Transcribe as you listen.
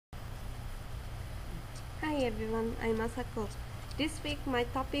Hi everyone, I'm Asako. This week my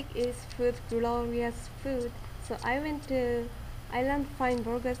topic is food, glorious food. So I went to Island Fine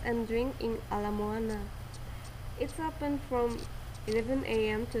Burgers and Drink in Ala Moana. It's open from 11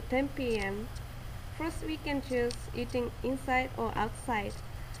 a.m. to 10 p.m. First we can choose eating inside or outside.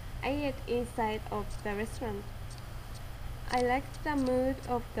 I ate inside of the restaurant. I liked the mood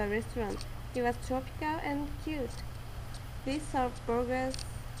of the restaurant. It was tropical and cute. They served burgers,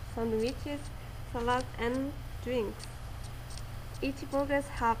 sandwiches, salad and drinks. Each burgers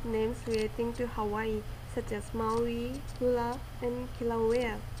have names relating to Hawaii, such as Maui, Hula, and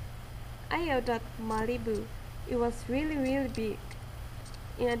Kilauea. I ordered Malibu. It was really big.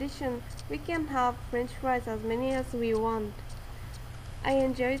 In addition, we can have french fries as many as we want. I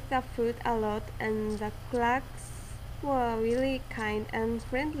enjoyed the food a lot and the clerks were really kind and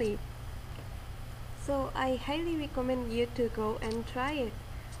friendly. So I highly recommend you to go and try it.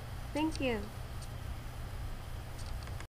 Thank you.